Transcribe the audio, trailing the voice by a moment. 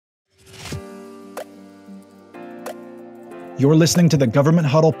You're listening to the Government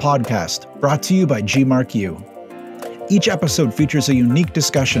Huddle podcast, brought to you by GMarkU. Each episode features a unique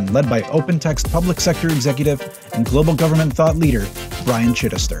discussion led by OpenText public sector executive and global government thought leader, Brian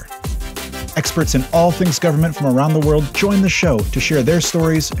Chittister. Experts in all things government from around the world join the show to share their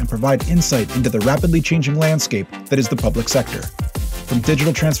stories and provide insight into the rapidly changing landscape that is the public sector. From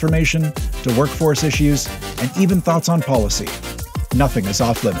digital transformation to workforce issues and even thoughts on policy, nothing is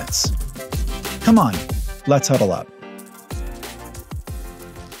off limits. Come on, let's huddle up.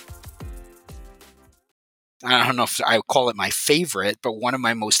 I don't know if I would call it my favorite, but one of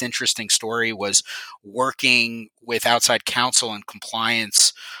my most interesting story was working with outside counsel and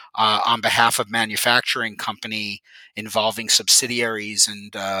compliance on behalf of manufacturing company involving subsidiaries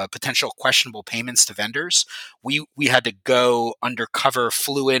and potential questionable payments to vendors. We had to go undercover,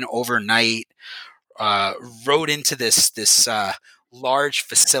 flew in overnight, rode into this large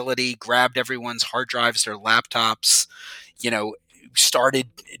facility, grabbed everyone's hard drives, their laptops, started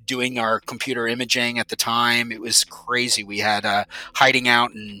doing our computer imaging at the time. It was crazy. We had hiding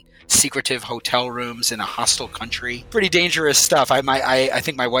out in secretive hotel rooms in a hostile country. Pretty dangerous stuff. I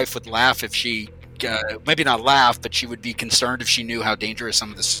think my wife would laugh if she, maybe not laugh, but she would be concerned if she knew how dangerous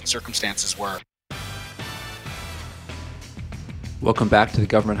some of the circumstances were. Welcome back to the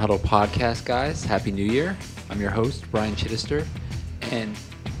Government Huddle podcast, guys. Happy New Year. I'm your host, Brian Chittister, and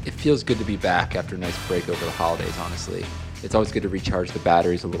it feels good to be back after a nice break over the holidays, honestly. It's always good to recharge the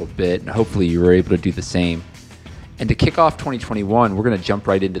batteries a little bit, and hopefully you were able to do the same. And to kick off 2021, we're going to jump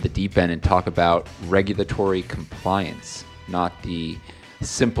right into the deep end and talk about regulatory compliance. Not the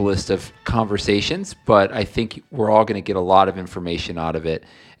simplest of conversations, but I think we're all going to get a lot of information out of it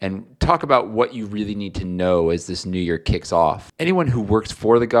and talk about what you really need to know as this new year kicks off. Anyone who works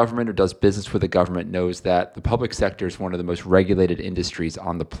for the government or does business with the government knows that the public sector is one of the most regulated industries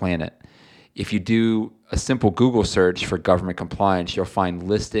on the planet. If you do a simple Google search for government compliance, you'll find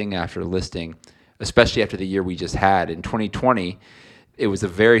listing after listing, especially after the year we just had. In 2020, it was a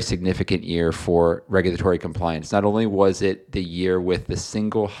very significant year for regulatory compliance. Not only was it the year with the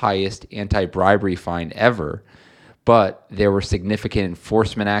single highest anti-bribery fine ever, but there were significant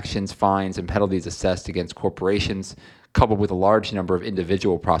enforcement actions, fines, and penalties assessed against corporations, coupled with a large number of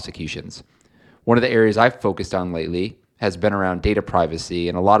individual prosecutions. One of the areas I've focused on lately has been around data privacy,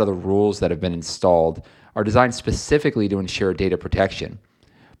 and a lot of the rules that have been installed are designed specifically to ensure data protection.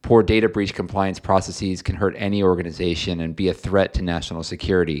 Poor data breach compliance processes can hurt any organization and be a threat to national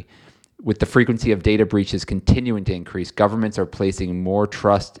security. With the frequency of data breaches continuing to increase, governments are placing more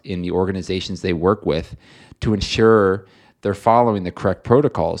trust in the organizations they work with to ensure they're following the correct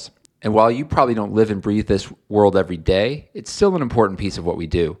protocols. And while you probably don't live and breathe this world every day, it's still an important piece of what we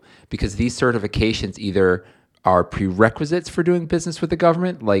do, because these certifications either are prerequisites for doing business with the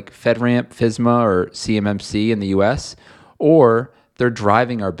government, like FedRAMP, FSMA, or CMMC in the US, or they're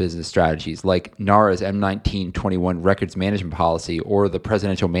driving our business strategies, like NARA's M1921 records management policy or the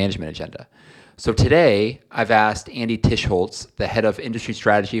presidential management agenda. So today, I've asked Andy Teichholz, the head of industry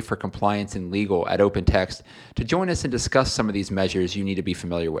strategy for compliance and legal at OpenText, to join us and discuss some of these measures you need to be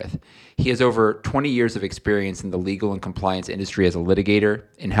familiar with. He has over 20 years of experience in the legal and compliance industry as a litigator,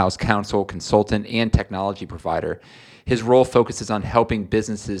 in-house counsel, consultant, and technology provider. His role focuses on helping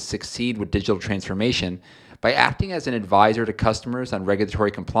businesses succeed with digital transformation by acting as an advisor to customers on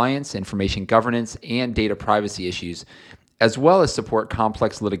regulatory compliance, information governance, and data privacy issues, as well as support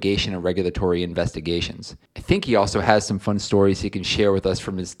complex litigation and regulatory investigations. I think he also has some fun stories he can share with us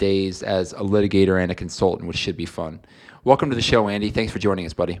from his days as a litigator and a consultant, which should be fun. Welcome to the show, Andy. Thanks for joining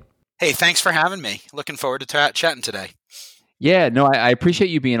us, buddy. Hey, thanks for having me. Looking forward to chatting today. Yeah, no, I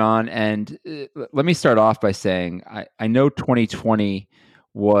appreciate you being on. And let me start off by saying I know 2020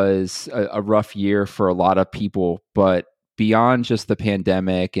 was a rough year for a lot of people, but beyond just the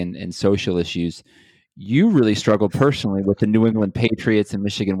pandemic and social issues, you really struggled personally with the New England Patriots and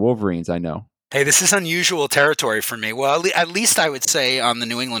Michigan Wolverines, I know. Hey, this is unusual territory for me. Well, at least I would say on the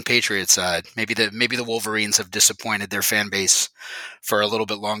New England Patriots side, maybe the Wolverines have disappointed their fan base for a little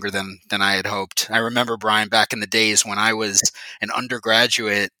bit longer than I had hoped. I remember, Brian, back in the days when I was an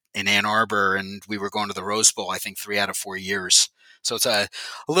undergraduate in Ann Arbor and we were going to the Rose Bowl, I think 3 out of 4 years. So it's a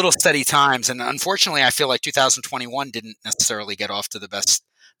little steady times. And unfortunately, I feel like 2021 didn't necessarily get off to the best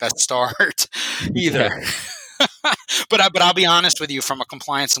start either. Yeah. But I'll be honest with you, from a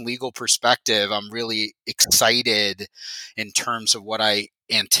compliance and legal perspective, I'm really excited in terms of what I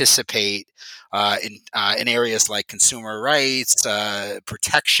anticipate in areas like consumer rights,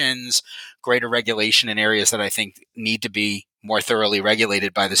 protections, greater regulation in areas that I think need to be more thoroughly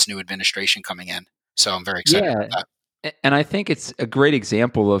regulated by this new administration coming in. So I'm very excited about that. And I think it's a great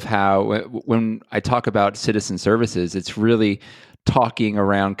example of how when I talk about citizen services, it's really talking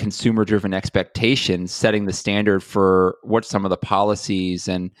around consumer-driven expectations, setting the standard for what some of the policies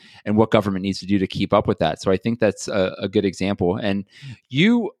and what government needs to do to keep up with that. So I think that's a good example. And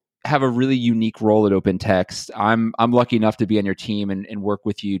you have a really unique role at OpenText. I'm lucky enough to be on your team and work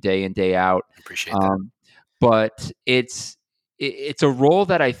with you day in, day out. I appreciate that. But it's a role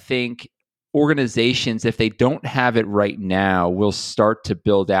that I think organizations, if they don't have it right now, will start to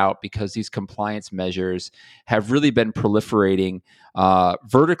build out because these compliance measures have really been proliferating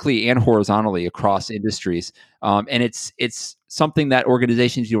vertically and horizontally across industries. And it's something that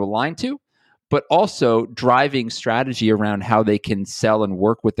organizations need to align to, but also driving strategy around how they can sell and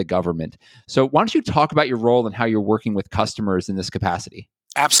work with the government. So why don't you talk about your role and how you're working with customers in this capacity?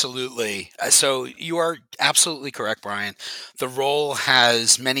 Absolutely. So you are absolutely correct, Brian. The role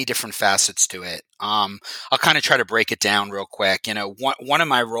has many different facets to it. I'll kind of try to break it down real quick. One of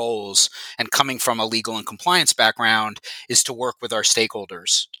my roles, and coming from a legal and compliance background, is to work with our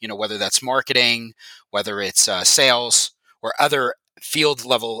stakeholders. Whether that's marketing, whether it's sales, or other field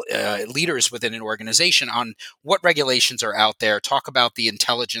level leaders within an organization on what regulations are out there. Talk about the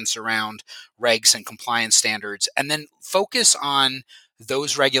intelligence around regs and compliance standards, and then focus on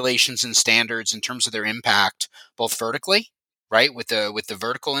those regulations and standards in terms of their impact, both vertically, right, with the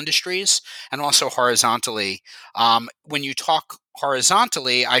vertical industries, and also horizontally. When you talk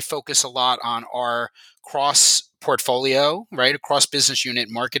horizontally, I focus a lot on our cross portfolio, right, across business unit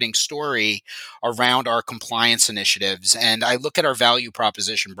marketing story around our compliance initiatives, and I look at our value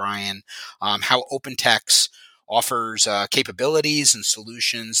proposition, Brian, how OpenText offers capabilities and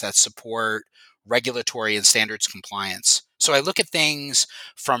solutions that support regulatory and standards compliance. So I look at things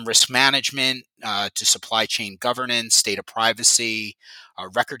from risk management to supply chain governance, data privacy,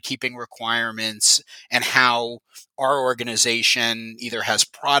 record keeping requirements, and how our organization either has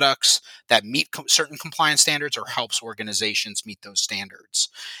products that meet certain compliance standards or helps organizations meet those standards.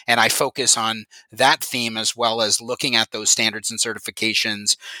 And I focus on that theme as well as looking at those standards and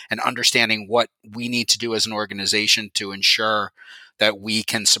certifications and understanding what we need to do as an organization to ensure that we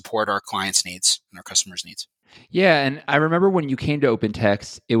can support our clients' needs and our customers' needs. Yeah, and I remember when you came to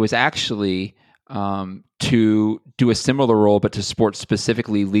OpenText, it was actually to do a similar role, but to support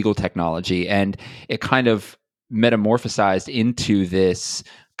specifically legal technology, and it kind of metamorphosized into this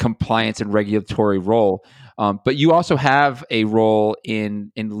compliance and regulatory role. But you also have a role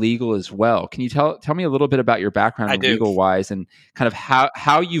in legal as well. Can you tell me a little bit about your background I in do. legal wise, and kind of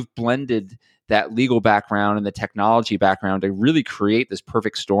how you've blended that legal background and the technology background to really create this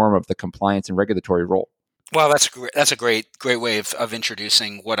perfect storm of the compliance and regulatory role? Well, that's a great way of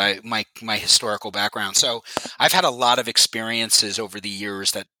introducing what my historical background. So I've had a lot of experiences over the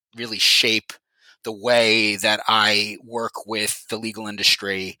years that really shape the way that I work with the legal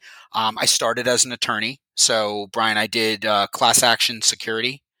industry. I started as an attorney. So Brian, I did class action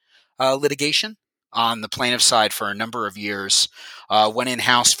security litigation on the plaintiff side for a number of years. Went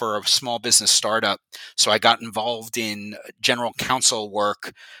in-house for a small business startup. So I got involved in general counsel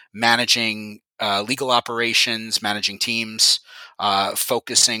work, managing legal operations, managing teams,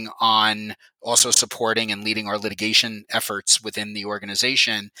 focusing on also supporting and leading our litigation efforts within the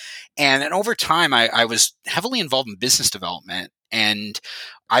organization. And then over time, I was heavily involved in business development. And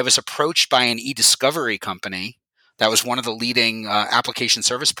I was approached by an e-discovery company that was one of the leading application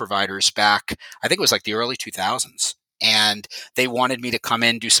service providers back, I think it was like the early 2000s. And they wanted me to come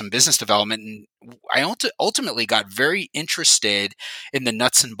in, do some business development. And I ultimately got very interested in the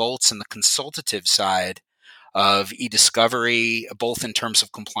nuts and bolts and the consultative side of e-discovery, both in terms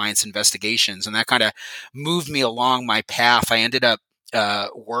of compliance investigations. And that kind of moved me along my path. I ended up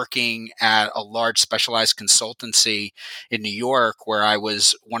working at a large specialized consultancy in New York, where I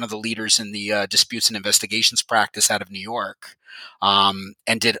was one of the leaders in the disputes and investigations practice out of New York, and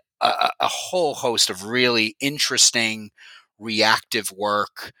did a whole host of really interesting reactive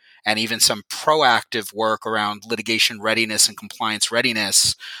work and even some proactive work around litigation readiness and compliance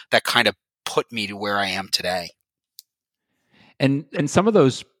readiness that kind of put me to where I am today. And some of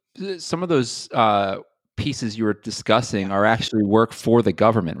those pieces you were discussing are actually work for the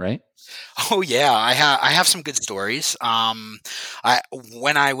government, right? Oh yeah, I have some good stories.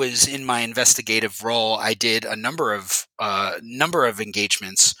 When I was in my investigative role, I did a number of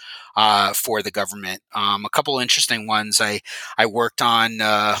engagements for the government. A couple interesting ones. I worked on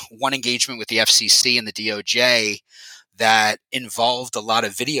one engagement with the FCC and the DOJ that involved a lot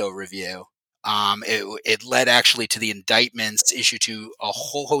of video review. It led actually to the indictments issued to a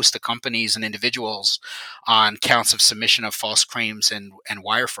whole host of companies and individuals on counts of submission of false claims and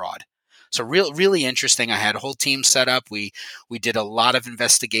wire fraud. So really interesting. I had a whole team set up. We did a lot of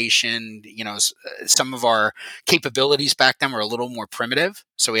investigation. Some of our capabilities back then were a little more primitive,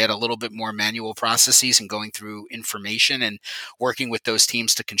 so we had a little bit more manual processes and going through information and working with those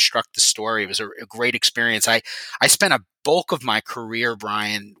teams to construct the story. It was a great experience. I spent a bulk of my career,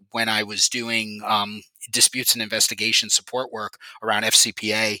 Brian, when I was doing disputes and investigation support work around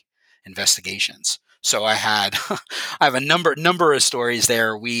FCPA investigations. So I had I have a number of stories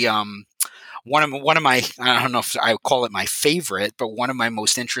there. We one of my, I don't know if I would call it my favorite, but one of my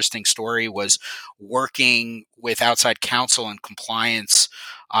most interesting story was working with outside counsel and compliance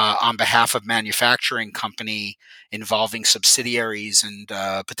on behalf of manufacturing company involving subsidiaries and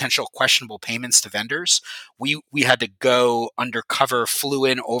potential questionable payments to vendors. We had to go undercover, flew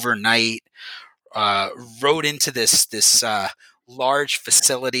in overnight, rode into this large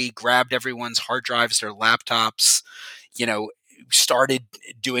facility, grabbed everyone's hard drives, their laptops, started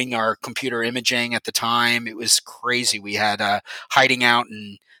doing our computer imaging at the time. It was crazy. We had hiding out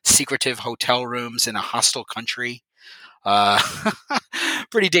in secretive hotel rooms in a hostile country. Uh,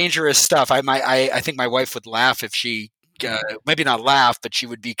 Pretty dangerous stuff. I think my wife would laugh if she, maybe not laugh, but she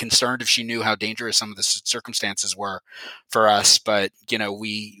would be concerned if she knew how dangerous some of the circumstances were for us. But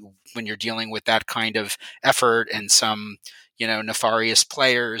when you're dealing with that kind of effort and some nefarious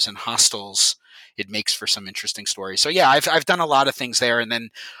players and hostiles, it makes for some interesting stories. So yeah, I've done a lot of things there. And then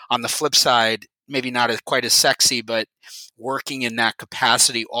on the flip side, maybe not quite as sexy, but working in that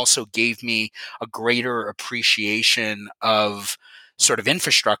capacity also gave me a greater appreciation of sort of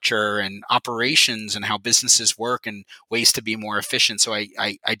infrastructure and operations and how businesses work and ways to be more efficient. So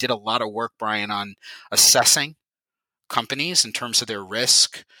I did a lot of work, Brian, on assessing companies in terms of their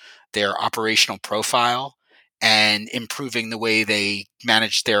risk, their operational profile, and improving the way they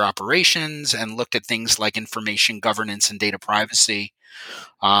managed their operations, and looked at things like information governance and data privacy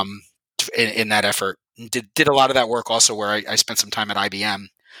in that effort. Did a lot of that work also where I spent some time at IBM,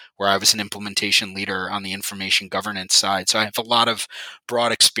 where I was an implementation leader on the information governance side. So I have a lot of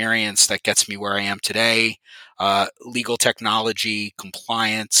broad experience that gets me where I am today. Legal technology,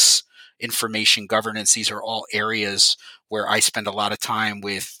 compliance, information governance, these are all areas where I spend a lot of time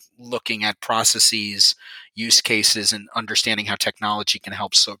with looking at processes, use cases, and understanding how technology can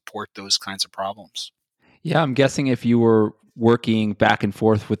help support those kinds of problems. Yeah, I'm guessing if you were working back and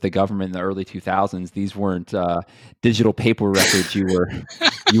forth with the government in the early 2000s, these weren't digital paper records you were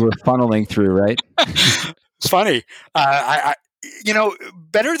funneling through, right? It's funny. Better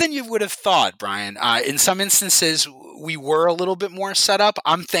than you would have thought, Brian. In some instances, we were a little bit more set up.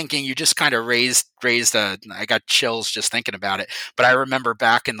 I'm thinking you just kind of raised I got chills just thinking about it. But I remember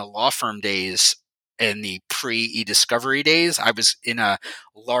back in the law firm days, in the pre-e-discovery days, I was in a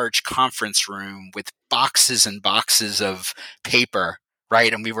large conference room with boxes and boxes of paper,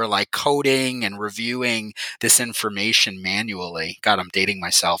 right? And we were like coding and reviewing this information manually. God, I'm dating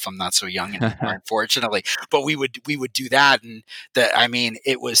myself. I'm not so young anymore, unfortunately. But we would do that, and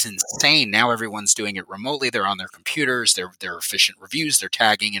it was insane. Now everyone's doing it remotely. They're on their computers. They're efficient reviews. They're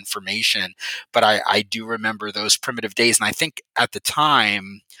tagging information. But I do remember those primitive days, and I think at the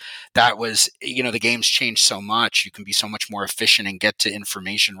time, that was, the game's changed so much. You can be so much more efficient and get to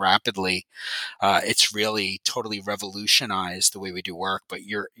information rapidly. It's really totally revolutionized the way we do work. But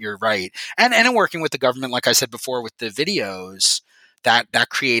you're right. And in working with the government, like I said before, with the videos, that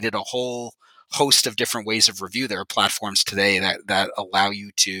created a whole host of different ways of review. There are platforms today that allow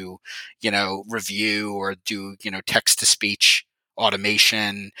you to, review or do, text to speech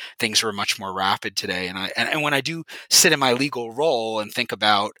automation. Things are much more rapid today. And when I do sit in my legal role and think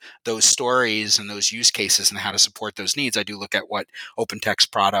about those stories and those use cases and how to support those needs, I do look at what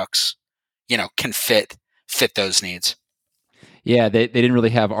OpenText products, can fit those needs. Yeah, they didn't really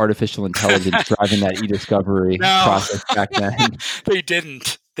have artificial intelligence driving that e-discovery process back then. They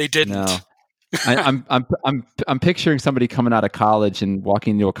didn't. No. I'm picturing somebody coming out of college and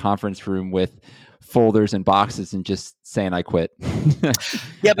walking into a conference room with folders and boxes and just saying, "I quit."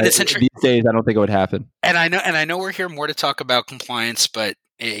 Yeah, but it's interesting. These days, I don't think it would happen. And I know we're here more to talk about compliance, but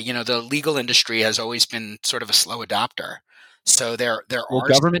the legal industry has always been sort of a slow adopter. So there are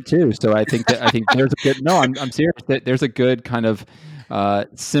government too. So I think there's a good. No, I'm serious. There's a good kind of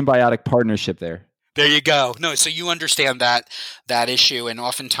symbiotic partnership there. There you go. No, so you understand that issue, and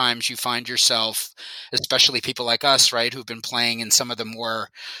oftentimes you find yourself, especially people like us, right, who've been playing in some of the more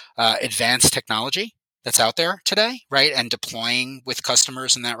advanced technology that's out there today, right, and deploying with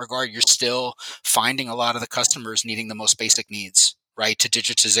customers in that regard. You're still finding a lot of the customers needing the most basic needs, right, to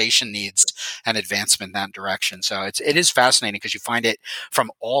digitization needs and advancement in that direction. So it is fascinating because you find it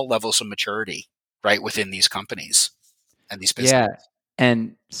from all levels of maturity, right, within these companies and these businesses. Yeah.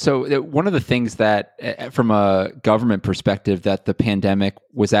 And so one of the things that, from a government perspective, that the pandemic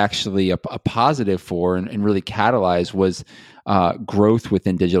was actually a positive for and really catalyzed was growth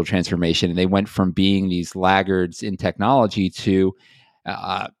within digital transformation. And they went from being these laggards in technology to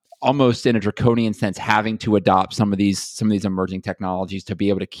almost in a draconian sense having to adopt some of these emerging technologies to be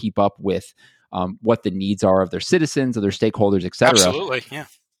able to keep up with what the needs are of their citizens, of their stakeholders, et cetera. Absolutely, yeah.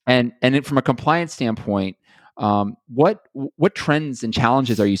 And from a compliance standpoint, what trends and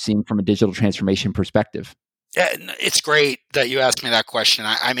challenges are you seeing from a digital transformation perspective? Yeah, it's great that you asked me that question.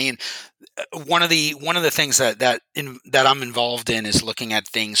 I mean, one of the things that I'm involved in is looking at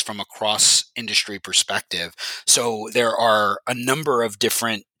things from a cross industry perspective. So there are a number of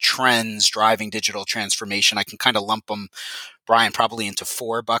different trends driving digital transformation. I can kind of lump them, Brian, probably into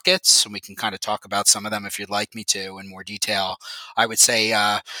 4 buckets, and we can kind of talk about some of them if you'd like me to in more detail. I would say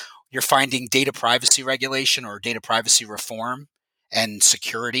you're finding data privacy regulation or data privacy reform and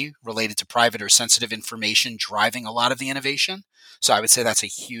security related to private or sensitive information driving a lot of the innovation. So I would say that's a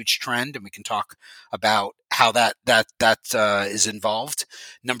huge trend, and we can talk about how that is involved.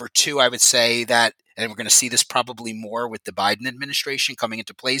 Number 2, I would say that, and we're going to see this probably more with the Biden administration coming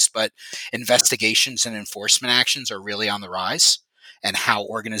into place, but investigations and enforcement actions are really on the rise, and how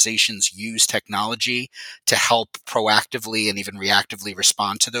organizations use technology to help proactively and even reactively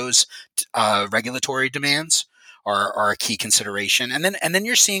respond to those regulatory demands are a key consideration. And then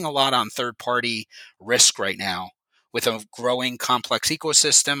you're seeing a lot on third-party risk right now with a growing complex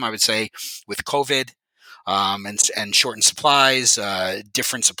ecosystem, I would say, with COVID and shortened supplies,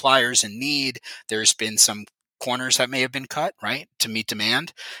 different suppliers in need. There's been some corners that may have been cut, right, to meet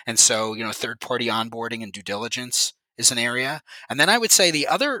demand. And so, third-party onboarding and due diligence is an area. And then I would say the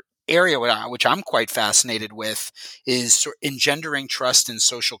other area which I'm quite fascinated with is engendering trust and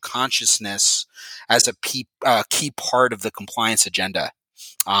social consciousness as a key part of the compliance agenda.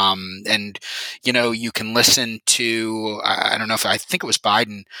 And you can listen to, I don't know if I think it was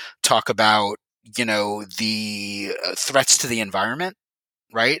Biden talk about, the threats to the environment,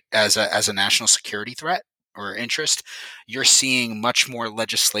 right, as a national security threat or interest. You're seeing much more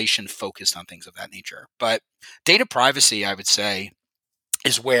legislation focused on things of that nature. But data privacy, I would say,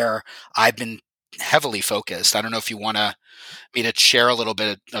 is where I've been heavily focused. I don't know if you want me to share a little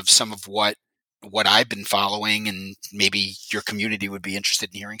bit of some of what I've been following, and maybe your community would be interested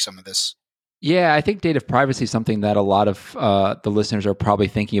in hearing some of this. Yeah, I think data privacy is something that a lot of the listeners are probably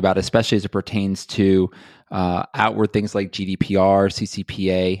thinking about, especially as it pertains to outward things like GDPR,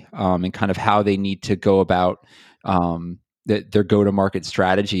 CCPA, and kind of how they need to go about their go-to-market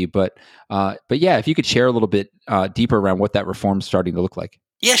strategy. But yeah, if you could share a little bit deeper around what that reform is starting to look like.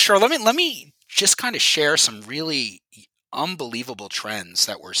 Yeah, sure. Let me just kind of share some really unbelievable trends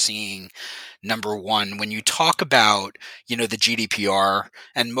that we're seeing. Number one, when you talk about, the GDPR,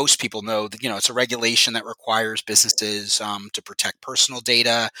 and most people know that, it's a regulation that requires businesses to protect personal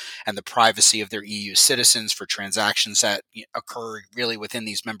data and the privacy of their EU citizens for transactions that occur really within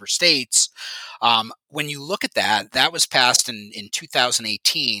these member states. When you look at that was passed in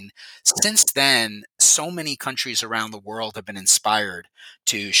 2018. Since then, so many countries around the world have been inspired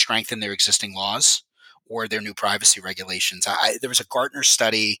to strengthen their existing laws or their new privacy regulations. There was a Gartner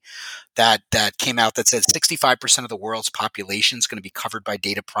study that came out that said 65% of the world's population is going to be covered by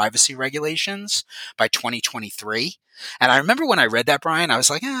data privacy regulations by 2023. And I remember when I read that, Brian, I was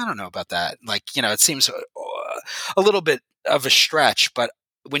like, I don't know about that. Like, it seems a little bit of a stretch. But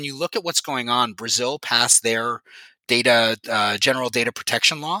when you look at what's going on, Brazil passed their general data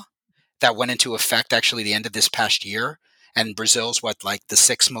protection law that went into effect actually the end of this past year. And Brazil's the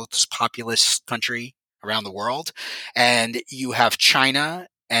 6th most populous country around the world. And you have China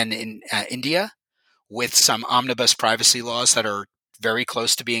and in India with some omnibus privacy laws that are very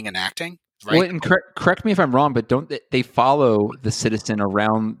close to being enacting. Right? Well, and correct me if I'm wrong, but don't they follow the citizen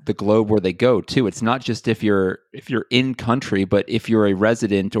around the globe where they go too? It's not just if you're in country, but if you're a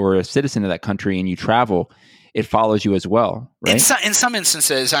resident or a citizen of that country and you travel, it follows you as well, right? In some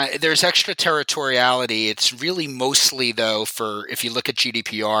instances, there's extraterritoriality. It's really mostly, though, if you look at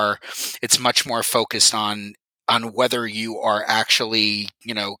GDPR, it's much more focused on whether you are actually,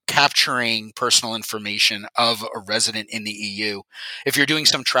 capturing personal information of a resident in the EU. If you're doing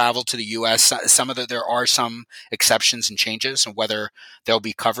some travel to the US, there are some exceptions and changes and whether there'll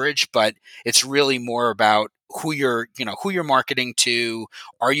be coverage, but it's really more about who you're marketing to.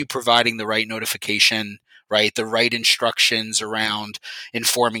 Are you providing the right notification, right? The right instructions around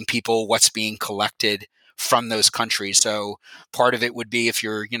informing people what's being collected from those countries. So part of it would be if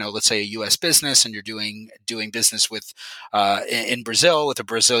you're, let's say a U.S. business and you're doing business with in Brazil with a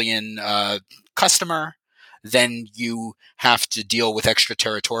Brazilian customer, then you have to deal with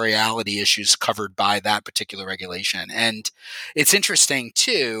extraterritoriality issues covered by that particular regulation. And it's interesting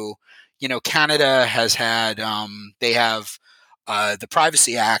too, Canada has had, they have the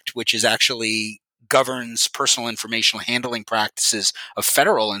Privacy Act, which is actually governs personal information handling practices of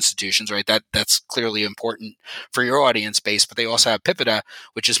federal institutions, right? That's clearly important for your audience base, but they also have PIPEDA,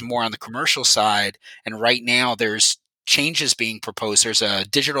 which is more on the commercial side. And right now there's changes being proposed. There's a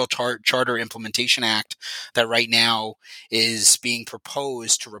Digital Charter Implementation Act that right now is being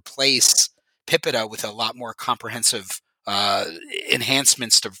proposed to replace PIPEDA with a lot more comprehensive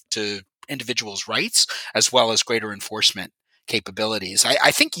enhancements to individuals' rights, as well as greater enforcement capabilities.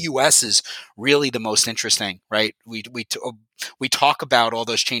 I think U.S. is really the most interesting, right? We talk about all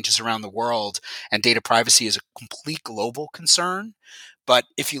those changes around the world, and data privacy is a complete global concern. But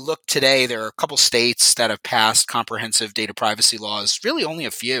if you look today, there are a couple states that have passed comprehensive data privacy laws, really only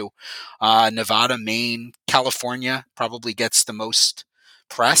a few. Nevada, Maine, California probably gets the most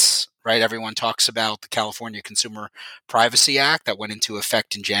press, right? Everyone talks about the California Consumer Privacy Act that went into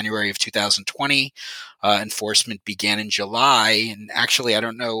effect in January of 2020. Enforcement began in July. And actually, I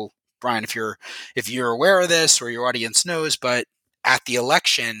don't know, Brian, if you're aware of this or your audience knows, but at the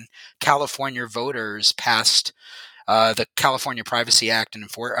election, California voters passed the California Privacy Act and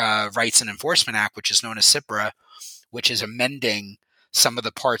Rights and Enforcement Act, which is known as CIPRA, which is amending some of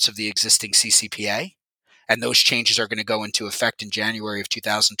the parts of the existing CCPA. And those changes are going to go into effect in January of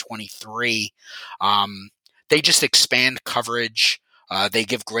 2023. They just expand coverage. They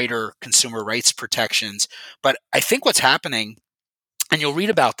give greater consumer rights protections. But I think what's happening, and you'll read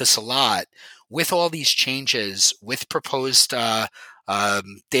about this a lot, with all these changes, with proposed data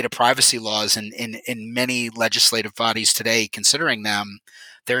privacy laws in many legislative bodies today considering them,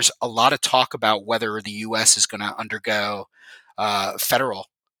 there's a lot of talk about whether the U.S. is going to undergo federal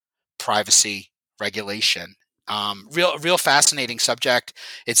privacy regulation. Real fascinating subject.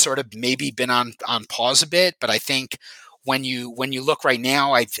 It's sort of maybe been on pause a bit, but I think when you look right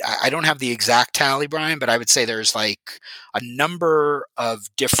now, I don't have the exact tally, Brian, but I would say there's like a number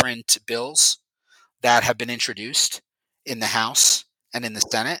of different bills that have been introduced in the House and in the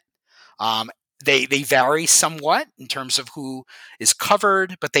Senate. They vary somewhat in terms of who is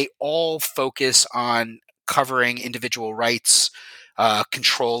covered, but they all focus on covering individual rights,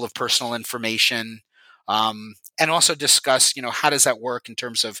 control of personal information, and also discuss, how does that work in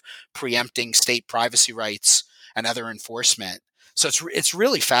terms of preempting state privacy rights and other enforcement. So it's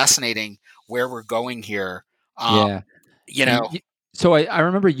really fascinating where we're going here. Yeah. So I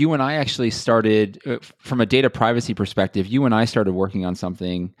remember you and I actually started, from a data privacy perspective, you and I started working on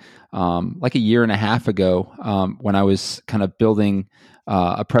something like a year and a half ago when I was kind of building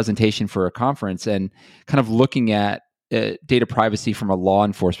a presentation for a conference and kind of looking at data privacy from a law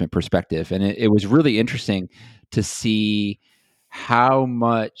enforcement perspective. And it was really interesting to see how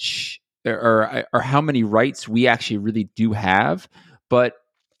much or how many rights we actually really do have. But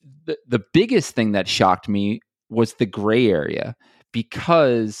the biggest thing that shocked me was the gray area,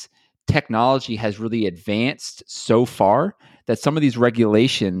 because technology has really advanced so far that some of these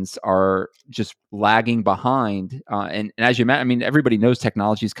regulations are just lagging behind. And as you imagine, I mean, everybody knows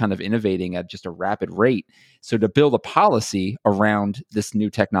technology is kind of innovating at just a rapid rate. So to build a policy around this new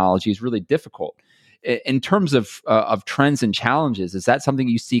technology is really difficult. In terms of trends and challenges, is that something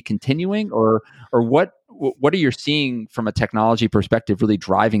you see continuing, or what are you seeing from a technology perspective really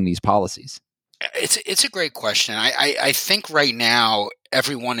driving these policies? It's a great question. I think right now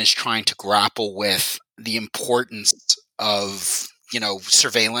everyone is trying to grapple with the importance of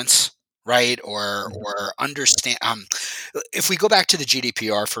surveillance, right? Or understand. If we go back to the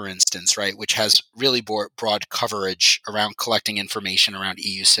GDPR, for instance, right, which has really broad coverage around collecting information around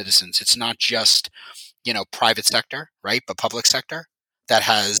EU citizens. It's not just private sector, right, but public sector that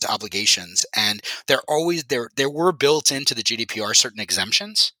has obligations, and there were built into the GDPR certain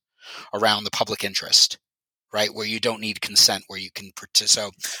exemptions around the public interest, right, where you don't need consent, where you can so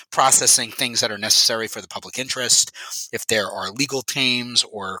processing things that are necessary for the public interest. If there are legal teams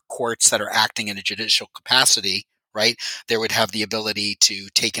or courts that are acting in a judicial capacity, right, there would have the ability to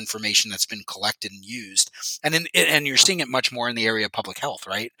take information that's been collected and used. And you're seeing it much more in the area of public health,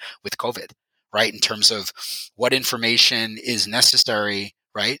 right, with COVID, right, in terms of what information is necessary,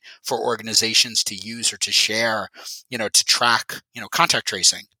 right, for organizations to use or to share, to track, contact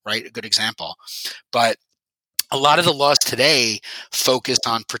tracing, right, a good example. But a lot of the laws today focus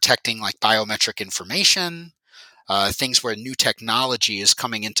on protecting like biometric information, things where new technology is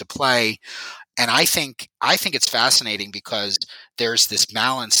coming into play. And I think it's fascinating because there's this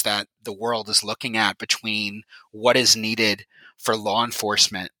balance that the world is looking at between what is needed for law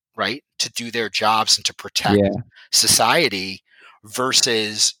enforcement right, to do their jobs and to protect Yeah. society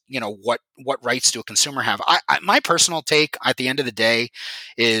versus, what rights do a consumer have? My personal take at the end of the day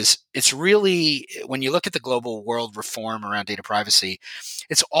is it's really, when you look at the global world reform around data privacy,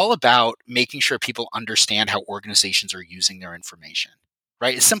 it's all about making sure people understand how organizations are using their information,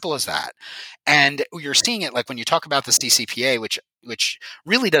 right? As simple as that. And you're seeing it like when you talk about the CCPA, which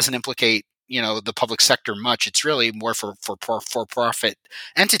really doesn't implicate the public sector much. It's really more for profit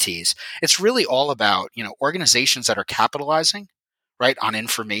entities. It's really all about organizations that are capitalizing, right, on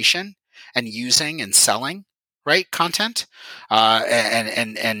information and using and selling, right, content,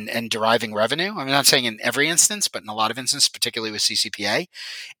 and deriving revenue. I'm not saying in every instance, but in a lot of instances, particularly with CCPA.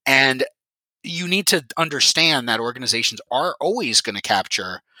 And you need to understand that organizations are always going to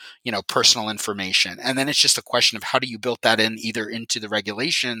capture, personal information. And then it's just a question of how do you build that in either into the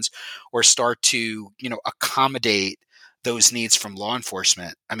regulations or start to, accommodate those needs from law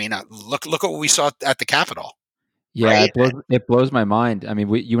enforcement. I mean, look at what we saw at the Capitol, Yeah, right? it blows my mind. I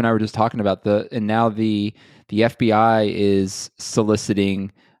mean, you and I were just talking about and now the FBI is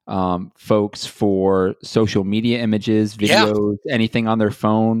soliciting folks for social media images, Yeah. videos, anything on their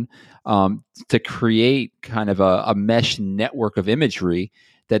phone, to create kind of a mesh network of imagery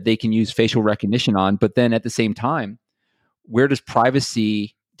that they can use facial recognition on. But then at the same time, where does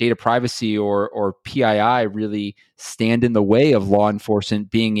data privacy or PII really stand in the way of law enforcement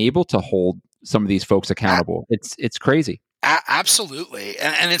being able to hold some of these folks accountable? It's crazy. Absolutely.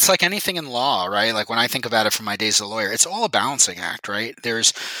 And it's like anything in law, right? Like when I think about it from my days as a lawyer, it's all a balancing act, right?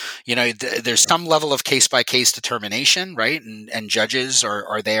 There's some level of case by case determination, right? And judges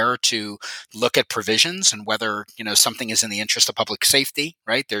are there to look at provisions and whether, something is in the interest of public safety,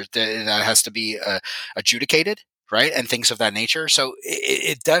 right? That has to be adjudicated. Right. And things of that nature. So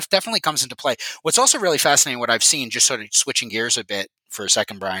it definitely comes into play. What's also really fascinating, what I've seen, just sort of switching gears a bit for a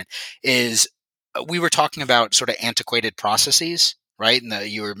second, Brian, is we were talking about sort of antiquated processes, right? And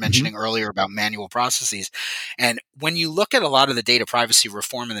you were mentioning earlier about manual processes. And when you look at a lot of the data privacy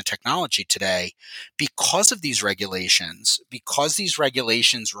reform and the technology today, because these regulations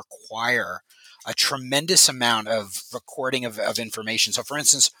require a tremendous amount of recording of information. So for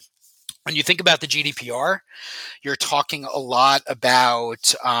instance, when you think about the GDPR, you're talking a lot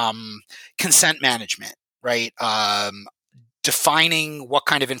about consent management, right? Defining what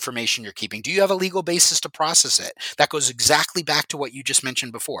kind of information you're keeping. Do you have a legal basis to process it? That goes exactly back to what you just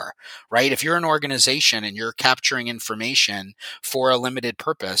mentioned before, right? If you're an organization and you're capturing information for a limited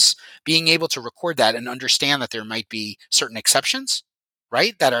purpose, being able to record that and understand that there might be certain exceptions,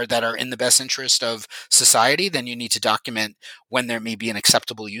 right, that are in the best interest of society, then you need to document when there may be an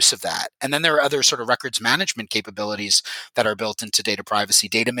acceptable use of that. And then there are other sort of records management capabilities that are built into data privacy,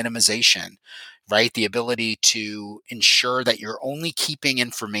 data minimization, right? The ability to ensure that you're only keeping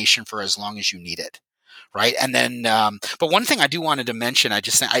information for as long as you need it. Right. And then, but one thing I do wanted to mention,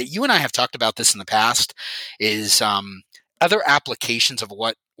 you and I have talked about this in the past, is other applications of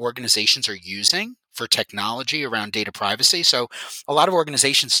what organizations are using for technology around data privacy. So a lot of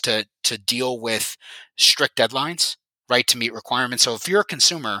organizations to deal with strict deadlines, right, to meet requirements. So if you're a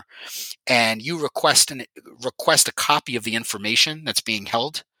consumer and you request a copy of the information that's being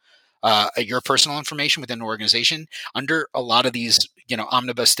held, your personal information within an organization, under a lot of these,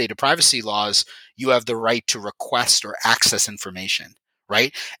 omnibus data privacy laws, you have the right to request or access information,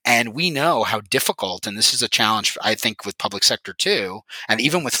 right? And we know how difficult, and this is a challenge, I think, with public sector too, and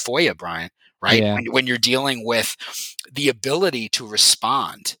even with FOIA, Brian, right? Yeah. When you're dealing with the ability to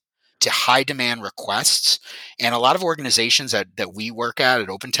respond to high demand requests. And a lot of organizations that we work at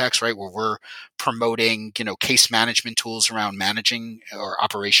OpenText, right, where we're promoting, case management tools around managing or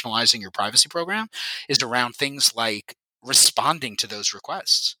operationalizing your privacy program, is around things like responding to those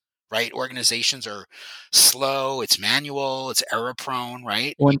requests, right? Organizations are slow, it's manual, it's error prone,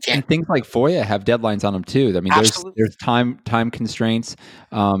 right? Well, You can't. and things like FOIA have deadlines on them too. I mean, Absolutely. there's time constraints.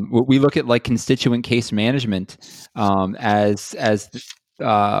 We look at like constituent case management as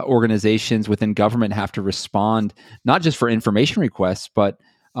organizations within government have to respond not just for information requests, but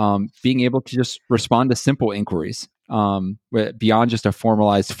being able to just respond to simple inquiries beyond just a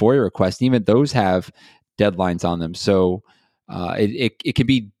formalized FOIA request. Even those have deadlines on them. So it can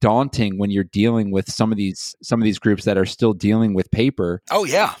be daunting when you're dealing with some of these groups that are still dealing with paper. Oh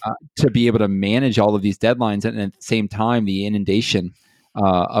yeah. To be able to manage all of these deadlines, and at the same time, the inundation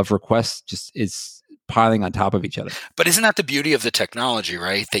of requests just is piling on top of each other. But isn't that the beauty of the technology,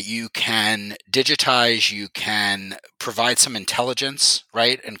 right? That you can digitize, you can provide some intelligence,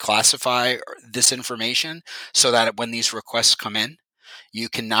 right, and classify this information so that when these requests come in, You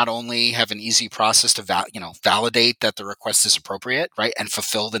can not only have an easy process to validate that the request is appropriate, right, and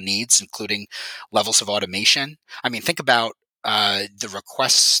fulfill the needs, including levels of automation. I mean, think about the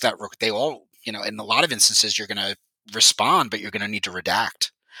requests that they all, in a lot of instances, you're going to respond, but you're going to need to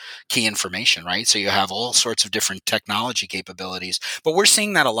redact key information, right? So you have all sorts of different technology capabilities, but we're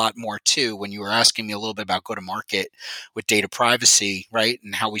seeing that a lot more too. When you were asking me a little bit about go to market with data privacy, right?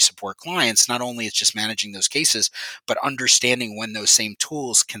 And how we support clients, not only it's just managing those cases, but understanding when those same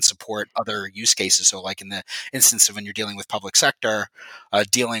tools can support other use cases. So like in the instance of when you're dealing with public sector,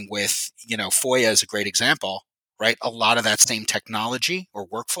 dealing with, FOIA is a great example, right? A lot of that same technology or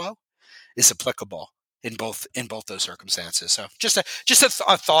workflow is applicable in both those circumstances. So just a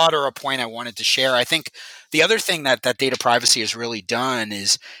thought or a point I wanted to share. I think the other thing that data privacy has really done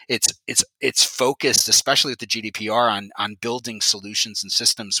is it's focused, especially with the GDPR, on building solutions and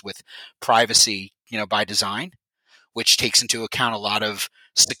systems with privacy, by design, which takes into account a lot of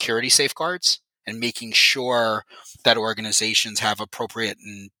security safeguards and making sure that organizations have appropriate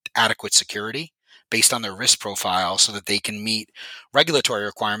and adequate security based on their risk profile so that they can meet regulatory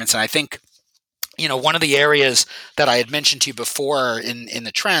requirements. And I think one of the areas that I had mentioned to you before in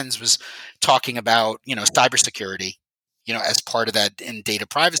the trends was talking about, cybersecurity, as part of that in data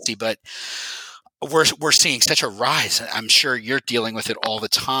privacy. But we're seeing such a rise. I'm sure you're dealing with it all the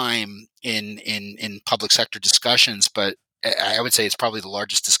time in public sector discussions, but I would say it's probably the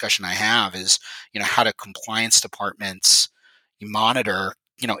largest discussion I have is, how do compliance departments monitor,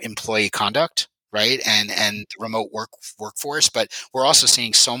 employee conduct, right? And remote workforce. But we're also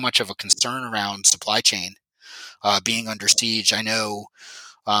seeing so much of a concern around supply chain being under siege. I know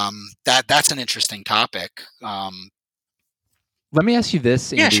that's an interesting topic. Let me ask you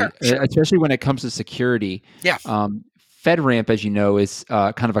this, Andy, sure. Especially when it comes to security. Yeah. FedRAMP, as you know, is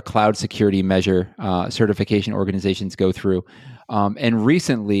kind of a cloud security measure certification organizations go through. And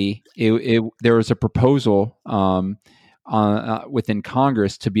recently, there was a proposal within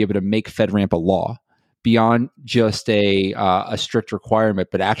Congress to be able to make FedRAMP a law beyond just a strict requirement,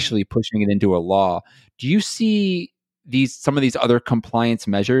 but actually pushing it into a law. Do you see some of these other compliance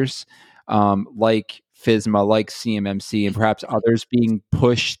measures like FISMA, like CMMC, and perhaps others being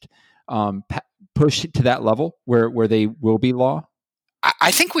pushed to that level where they will be law?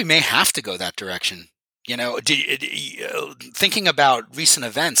 I think we may have to go that direction. Thinking about recent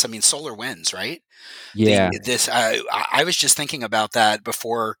events, I mean, SolarWinds, right? Yeah. I was just thinking about that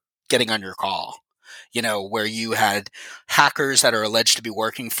before getting on your call, where you had hackers that are alleged to be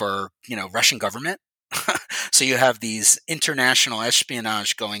working for, Russian government. So you have these international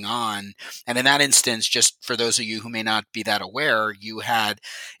espionage going on. And in that instance, just for those of you who may not be that aware, you had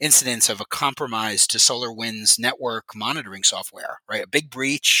incidents of a compromise to SolarWinds network monitoring software, right? A big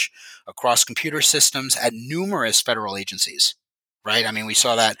breach across computer systems at numerous federal agencies, right? I mean, we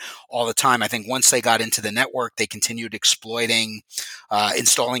saw that all the time. I think once they got into the network, they continued exploiting,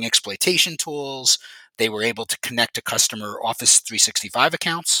 installing exploitation tools. They were able to connect to customer Office 365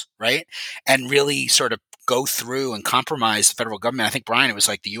 accounts, right? And really sort of go through and compromise the federal government. I think, Brian, it was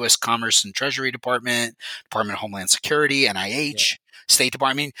like the U.S. Commerce and Treasury Department, Department of Homeland Security, NIH, State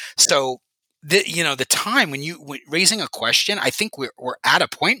Department. I mean, so the time when raising a question, I think we're at a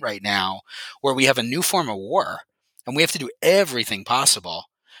point right now where we have a new form of war, and we have to do everything possible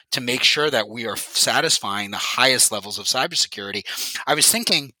to make sure that we are satisfying the highest levels of cybersecurity. I was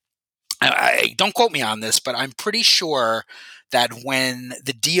thinking, don't quote me on this, but I'm pretty sure that when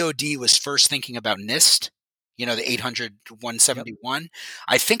the DoD was first thinking about NIST, the 800-171,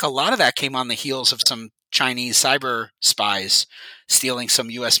 I think a lot of that came on the heels of some Chinese cyber spies stealing some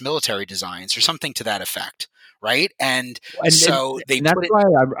U.S. military designs or something to that effect, right? And that's why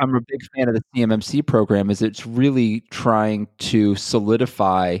I'm a big fan of the CMMC program. Is it's really trying to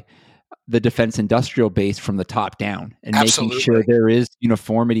solidify the defense industrial base from the top down and Absolutely. Making sure there is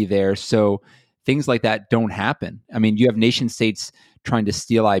uniformity there so things like that don't happen. I mean, you have nation states trying to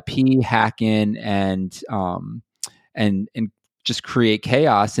steal IP, hack in, and just create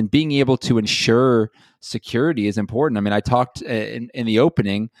chaos, and being able to ensure security is important. I mean, I talked in the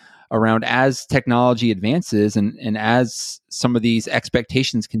opening around as technology advances and as some of these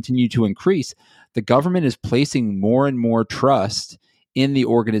expectations continue to increase, the government is placing more and more trust in the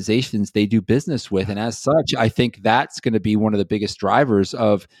organizations they do business with. And as such, I think that's going to be one of the biggest drivers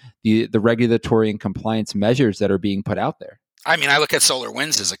of the regulatory and compliance measures that are being put out there. I mean, I look at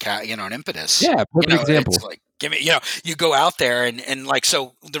SolarWinds as an impetus. Yeah, perfect example. It's like, give me, you go out there and like,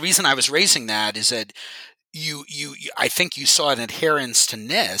 so the reason I was raising that is that I think you saw an adherence to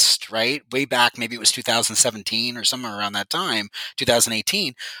NIST, right? Way back, maybe it was 2017 or somewhere around that time,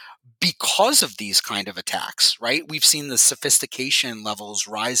 2018. because of these kind of attacks, right? We've seen the sophistication levels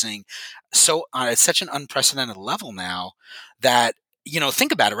rising at such an unprecedented level now that,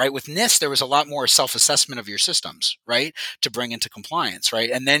 think about it, right? With NIST, there was a lot more self-assessment of your systems, right? To bring into compliance,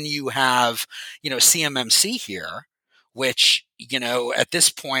 right? And then you have, CMMC here, which, at this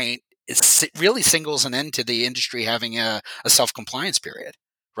point, really singles an end to the industry having a self-compliance period.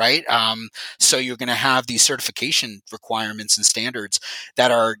 Right. So you're going to have these certification requirements and standards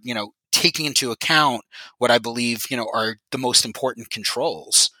that are, taking into account what I believe, are the most important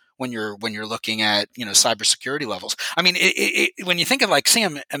controls when you're looking at, cybersecurity levels. I mean, when you think of like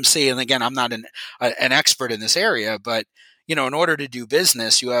CMMC, and again, I'm not an expert in this area, but in order to do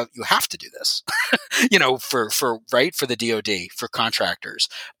business, you have to do this, for the DoD, for contractors.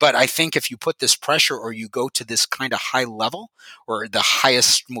 But I think if you put this pressure or you go to this kind of high level or the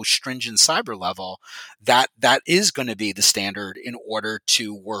highest, most stringent cyber level, that is going to be the standard in order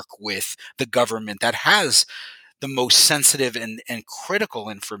to work with the government that has the most sensitive and critical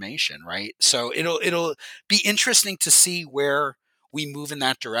information, right? So it'll be interesting to see where we move in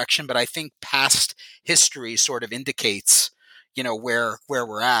that direction. But I think past history sort of indicates, where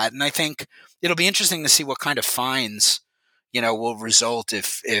we're at. And I think it'll be interesting to see what kind of fines, will result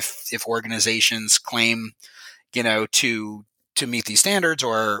if organizations claim, to meet these standards,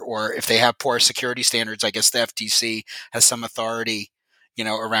 or if they have poor security standards. I guess the FTC has some authority,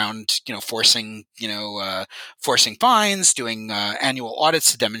 around, forcing fines, doing annual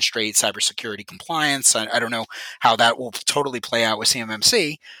audits to demonstrate cybersecurity compliance. I don't know how that will totally play out with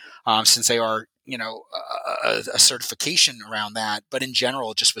CMMC, since they are, a certification around that. But in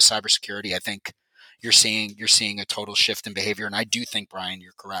general, just with cybersecurity, I think you're seeing a total shift in behavior. And I do think, Brian,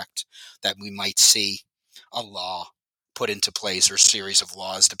 you're correct that we might see a law put into place, or a series of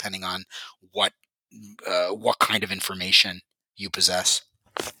laws, depending on what kind of information you possess.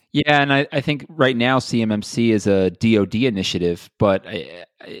 Yeah, and I think right now CMMC is a DoD initiative, but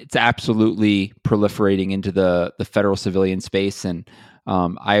it's absolutely proliferating into the federal civilian space, and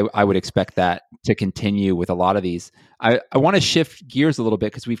I would expect that to continue with a lot of these. I want to shift gears a little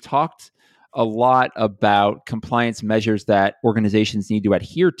bit because we've talked a lot about compliance measures that organizations need to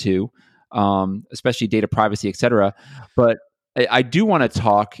adhere to, especially data privacy, et cetera. But I do want to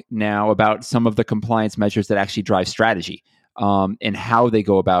talk now about some of the compliance measures that actually drive strategy. And how they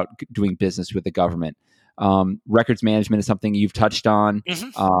go about doing business with the government. Records management is something you've touched on.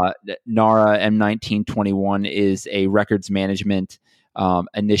 Mm-hmm. NARA M1921 is a records management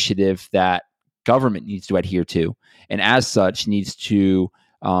initiative that government needs to adhere to, and as such needs to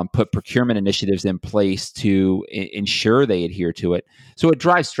put procurement initiatives in place to ensure they adhere to it. So it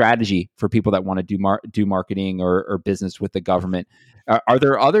drives strategy for people that want to do marketing or business with the government. Are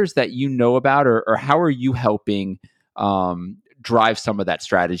there others that you know about, or how are you helping drive some of that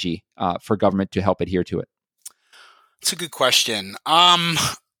strategy for government to help adhere to it? It's a good question.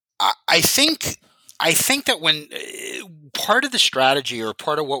 I think that when part of the strategy, or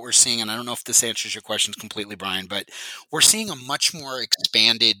part of what we're seeing, and I don't know if this answers your questions completely, Brian, but we're seeing a much more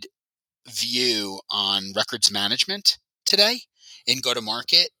expanded view on records management today in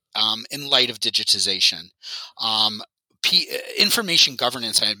go-to-market, in light of digitization. Information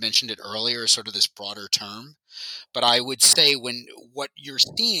governance, I had mentioned it earlier, is sort of this broader term. But I would say what you're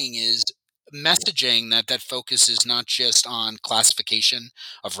seeing is messaging that focuses not just on classification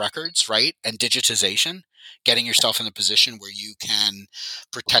of records, right, and digitization, getting yourself in a position where you can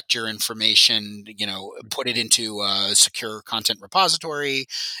protect your information, put it into a secure content repository,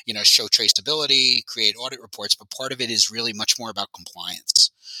 show traceability, create audit reports. But part of it is really much more about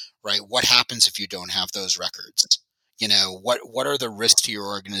compliance, right? What happens if you don't have those records? What are the risks to your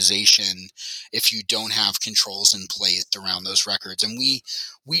organization if you don't have controls in place around those records? And we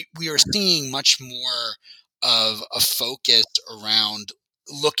are seeing much more of a focus around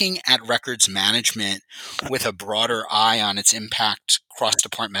looking at records management with a broader eye on its impact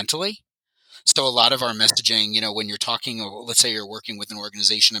cross-departmentally. So a lot of our messaging, when you're talking, let's say you're working with an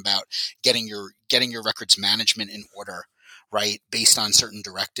organization about getting your records management in order, right, based on certain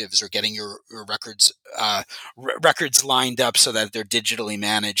directives, or getting your records records lined up so that they're digitally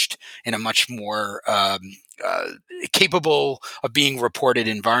managed in a much more capable of being reported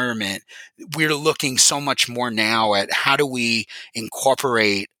environment. We're looking so much more now at how do we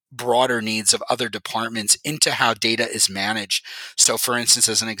incorporate broader needs of other departments into how data is managed. So for instance,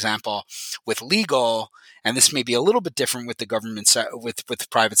 as an example, with legal, and this may be a little bit different with the government, with the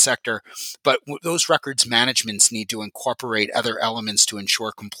private sector, but those records managements need to incorporate other elements to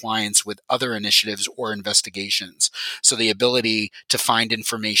ensure compliance with other initiatives or investigations. So the ability to find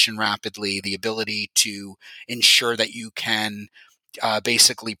information rapidly, the ability to ensure that you can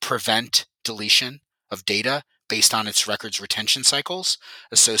basically prevent deletion of data based on its records retention cycles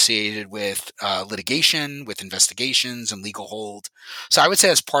associated with litigation, with investigations, and legal hold. So I would say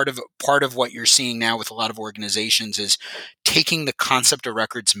as part of what you're seeing now with a lot of organizations is taking the concept of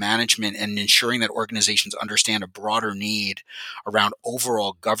records management and ensuring that organizations understand a broader need around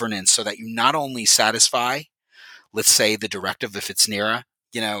overall governance, so that you not only satisfy, let's say, the directive if it's NERA,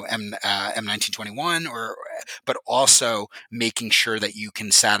 M1921, but also making sure that you can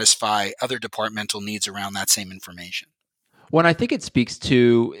satisfy other departmental needs around that same information. Well, I think it speaks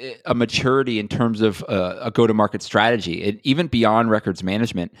to a maturity in terms of a go-to-market strategy, even beyond records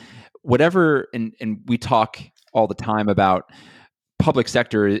management. Whatever, and we talk all the time about public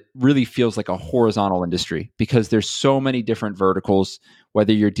sector, it really feels like a horizontal industry because there's so many different verticals,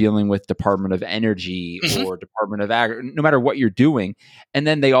 whether you're dealing with Department of Energy or Department of Ag, no matter what you're doing. And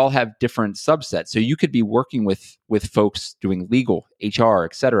then they all have different subsets. So you could be working with folks doing legal, HR,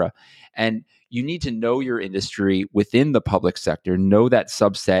 et cetera. And you need to know your industry within the public sector, know that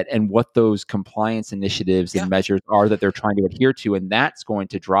subset and what those compliance initiatives and measures are that they're trying to adhere to. And that's going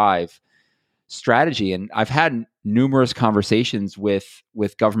to drive strategy. And I've had numerous conversations with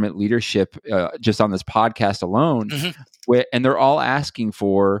government leadership just on this podcast alone, and they're all asking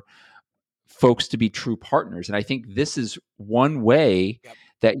for folks to be true partners. And I think this is one way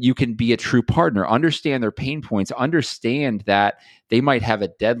that you can be a true partner, understand their pain points, understand that they might have a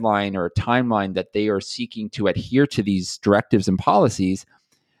deadline or a timeline that they are seeking to adhere to these directives and policies,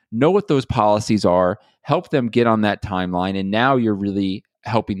 know what those policies are, help them get on that timeline. And now you're really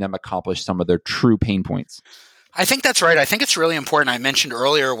helping them accomplish some of their true pain points. I think that's right. I think it's really important. I mentioned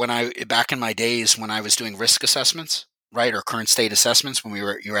earlier back in my days when I was doing risk assessments, right, or current state assessments, when you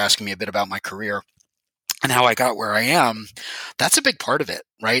were asking me a bit about my career and how I got where I am. That's a big part of it,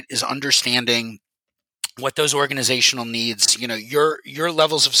 right, is understanding what those organizational needs, your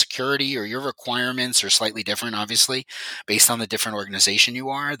levels of security or your requirements are slightly different, obviously, based on the different organization you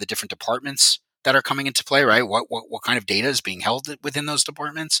are, the different departments that are coming into play, right? What kind of data is being held within those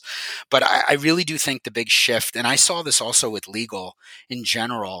departments? But I really do think the big shift, and I saw this also with legal in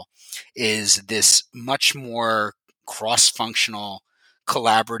general, is this much more cross-functional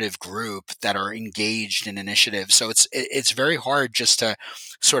collaborative group that are engaged in initiatives. So it's very hard just to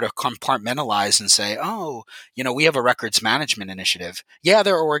sort of compartmentalize and say, oh, we have a records management initiative. Yeah,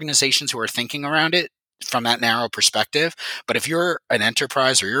 there are organizations who are thinking around it from that narrow perspective. But if you're an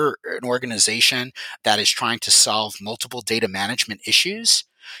enterprise or you're an organization that is trying to solve multiple data management issues,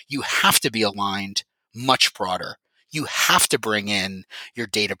 you have to be aligned much broader. You have to bring in your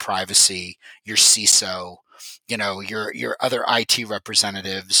data privacy, your CISO, your other IT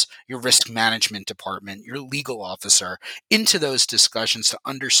representatives, your risk management department, your legal officer into those discussions to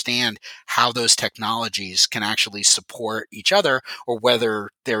understand how those technologies can actually support each other, or whether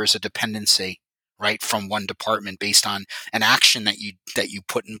there is a dependency, right, from one department based on an action that you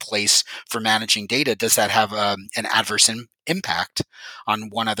put in place for managing data. Does that have an adverse impact on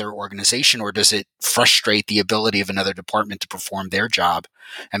one other organization, or does it frustrate the ability of another department to perform their job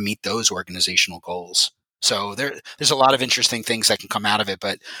and meet those organizational goals? So there's a lot of interesting things that can come out of it,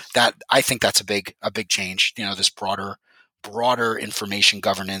 but I think that's a big change. This broader information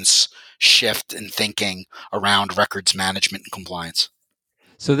governance shift in thinking around records management and compliance.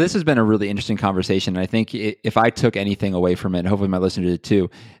 So this has been a really interesting conversation. And I think if I took anything away from it, and hopefully my listeners did too,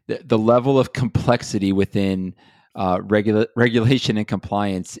 the level of complexity within regulation and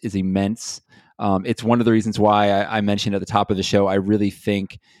compliance is immense. It's one of the reasons why I mentioned at the top of the show, I really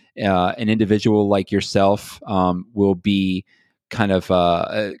think an individual like yourself will be kind of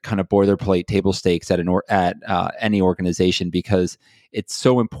boilerplate table stakes at any organization, because it's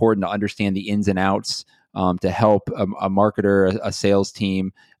so important to understand the ins and outs, to help a marketer, a sales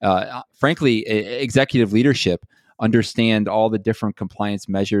team, frankly, executive leadership understand all the different compliance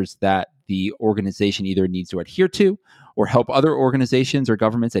measures that the organization either needs to adhere to or help other organizations or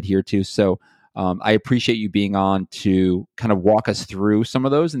governments adhere to. So I appreciate you being on to kind of walk us through some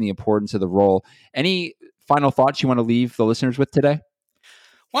of those and the importance of the role. Any final thoughts you want to leave the listeners with today?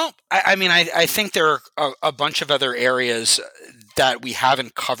 Well, I think there are a bunch of other areas that we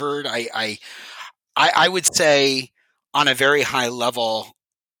haven't covered. I would say on a very high level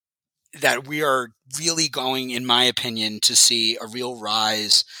that we are really going, in my opinion, to see a real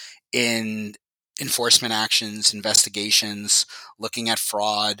rise in enforcement actions, investigations, looking at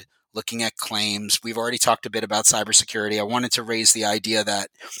fraud, looking at claims. We've already talked a bit about cybersecurity. I wanted to raise the idea that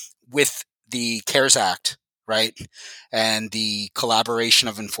with the CARES Act, right, and the collaboration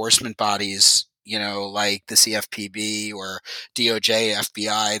of enforcement bodies like the CFPB or DOJ,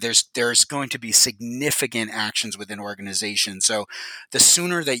 FBI, there's going to be significant actions within organizations. So the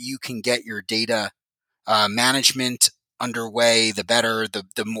sooner that you can get your data management underway, the better.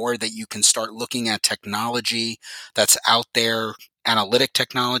 The more that you can start looking at technology that's out there, analytic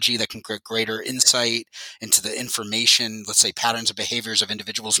technology that can get greater insight into the information, let's say patterns of behaviors of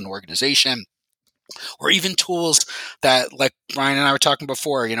individuals in an organization, or even tools that, like Brian and I were talking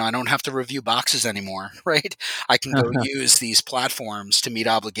before, I don't have to review boxes anymore, right? I can go use these platforms to meet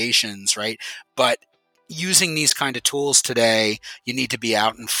obligations, right? But using these kind of tools today, you need to be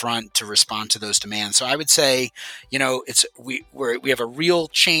out in front to respond to those demands. So I would say, we have a real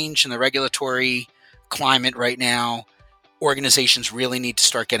change in the regulatory climate right now. Organizations really need to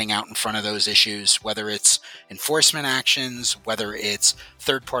start getting out in front of those issues, whether it's enforcement actions, whether it's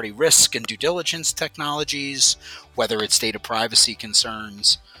third-party risk and due diligence technologies, whether it's data privacy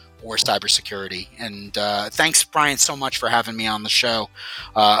concerns or cybersecurity. And thanks, Brian, so much for having me on the show.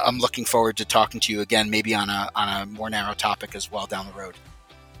 I'm looking forward to talking to you again, maybe on a more narrow topic as well down the road.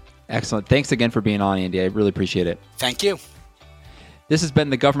 Excellent. Thanks again for being on, Andy. I really appreciate it. Thank you. This has been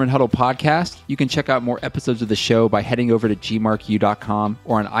the Government Huddle Podcast. You can check out more episodes of the show by heading over to gmarku.com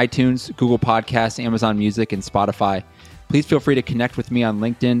or on iTunes, Google Podcasts, Amazon Music, and Spotify. Please feel free to connect with me on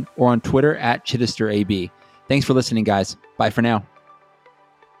LinkedIn or on Twitter @ChittisterAB. Thanks for listening, guys. Bye for now.